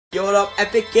Yo, what up,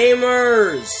 Epic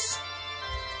Gamers?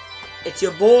 It's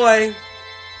your boy,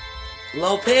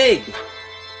 Lil Pig.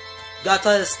 Gotta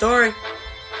tell you the story.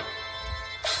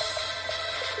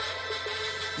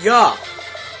 Yeah.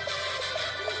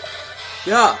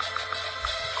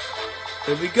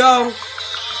 Here we go.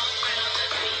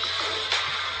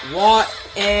 What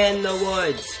in the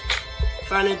woods?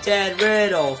 Find a dead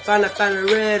riddle. Find a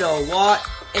riddle. What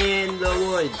in the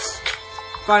woods?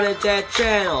 Find a dead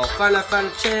channel. Find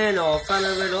a channel. Find a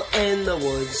riddle in the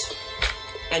woods.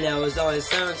 And that was only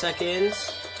 7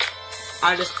 seconds.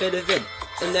 I just made a vid.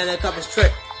 And then I caught this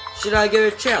trick. Should I give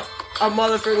it a channel? A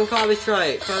motherfucking copy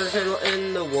straight. Found a channel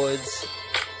in the woods.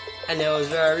 And it was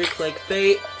very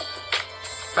clickbait.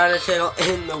 Found a channel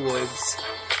in the woods.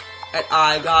 And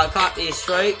I got copy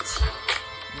straight.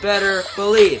 Better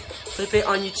believe. Clickbait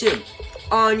on YouTube.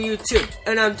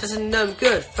 And I'm testing them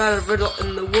good. Found a riddle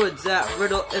in the woods. That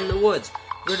riddle in the woods.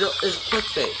 Riddle is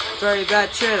clickbait. Very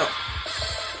bad channel.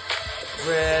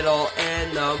 Riddle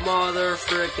in the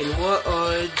motherfucking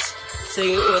woods.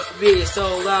 Sing it with me,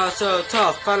 so loud, so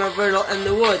tough. Find a riddle in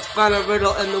the woods. Find a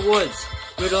riddle in the woods.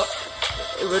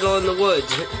 Riddle in the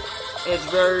woods. It's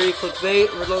very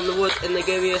clickbait. Riddle in the woods, and they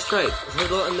gave me a strike.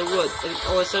 Riddle in the woods. And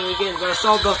always said it again. Gonna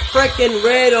solve the frickin'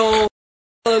 riddle.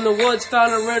 In the woods,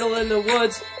 found a riddle in the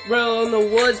woods. Riddle in the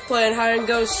woods, playing hide and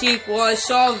go seek. Well, I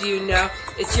solved you now.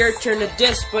 It's your turn to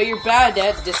diss, but you're bad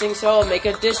at dissing, so I'll make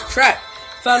a diss track.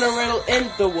 Found a riddle in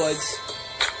the woods.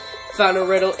 Found a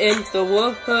riddle in the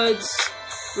woods.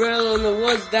 Riddle in the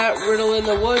woods, that riddle in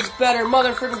the woods. Better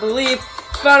motherfucker believe.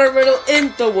 Found a riddle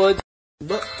in the woods.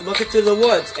 Look into the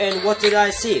woods, and what did I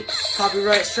see?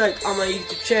 Copyright strike on my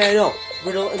YouTube channel.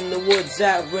 Riddle in the woods,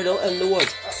 that riddle in the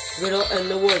woods. Riddle in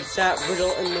the woods, that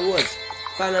riddle in the woods.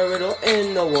 Found a riddle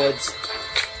in the woods.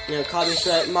 You know,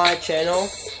 copyright my channel.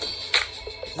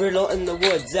 Riddle in the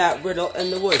woods, that riddle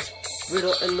in the woods.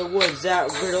 Riddle in the woods,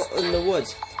 that riddle in the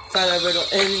woods. Found a riddle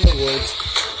in the woods.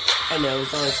 And it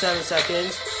was only 7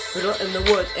 seconds. Riddle in the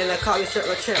woods, and I copyright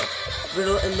my channel.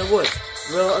 Riddle in the woods.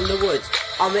 Riddle in the woods.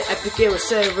 I'm an epic gamer,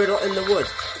 say riddle in the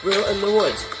woods. Riddle in the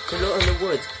woods. Riddle in the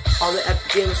woods. I'm an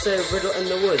epic gamer, say riddle in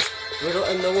the woods. Riddle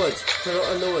in the woods. Riddle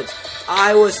in the woods.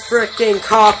 I was freaking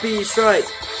copy straight.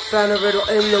 Found a riddle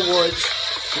in the woods.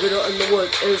 Riddle in the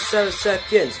woods. It was 7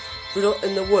 seconds. Riddle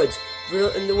in the woods.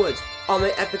 Riddle in the woods. I'm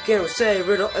an epic gamer, say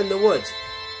riddle in the woods.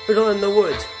 Riddle in the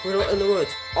woods. Riddle in the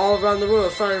woods. All around the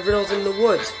world, find riddles in the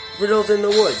woods. Riddles in the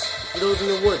woods. Riddles in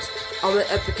the woods. I'm an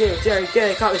epic gamer, say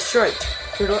again, caught me straight.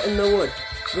 Riddle in the woods.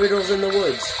 Riddles in the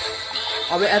woods.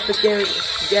 I'm an epic gamer,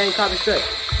 getting copy straight.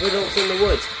 Riddles in the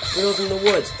woods. Riddles in the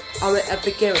woods. I'm an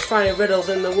epic gamer, finding riddles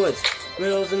in the woods.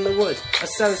 Riddles in the woods. A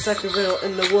 7-second riddle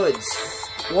in the woods.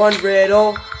 One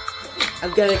riddle.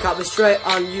 I'm getting copy straight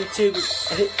on YouTube.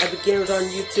 Epic Gamers on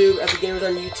YouTube. Epic Gamers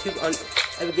on YouTube.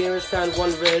 Epic Gamers found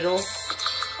one riddle.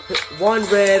 One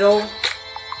riddle.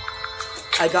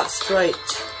 I got straight.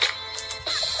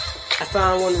 I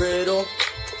found one riddle.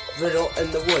 Riddle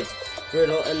in the woods.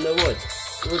 Riddle in the woods.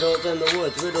 Riddle in the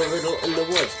woods. Riddle in the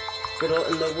woods. Riddle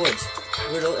in the woods.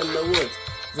 Riddle in the woods.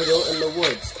 Riddle in the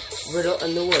woods. Riddle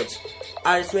in the woods.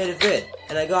 I just made a vid,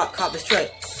 and I got copy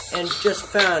straight, and just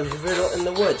found riddle in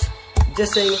the woods.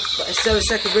 Dissing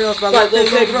 7-second riddles by Lil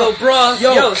Bruhhh.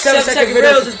 Yo, 7-second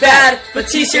riddles is bad, but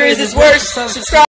T-Series is worse. Subscribe.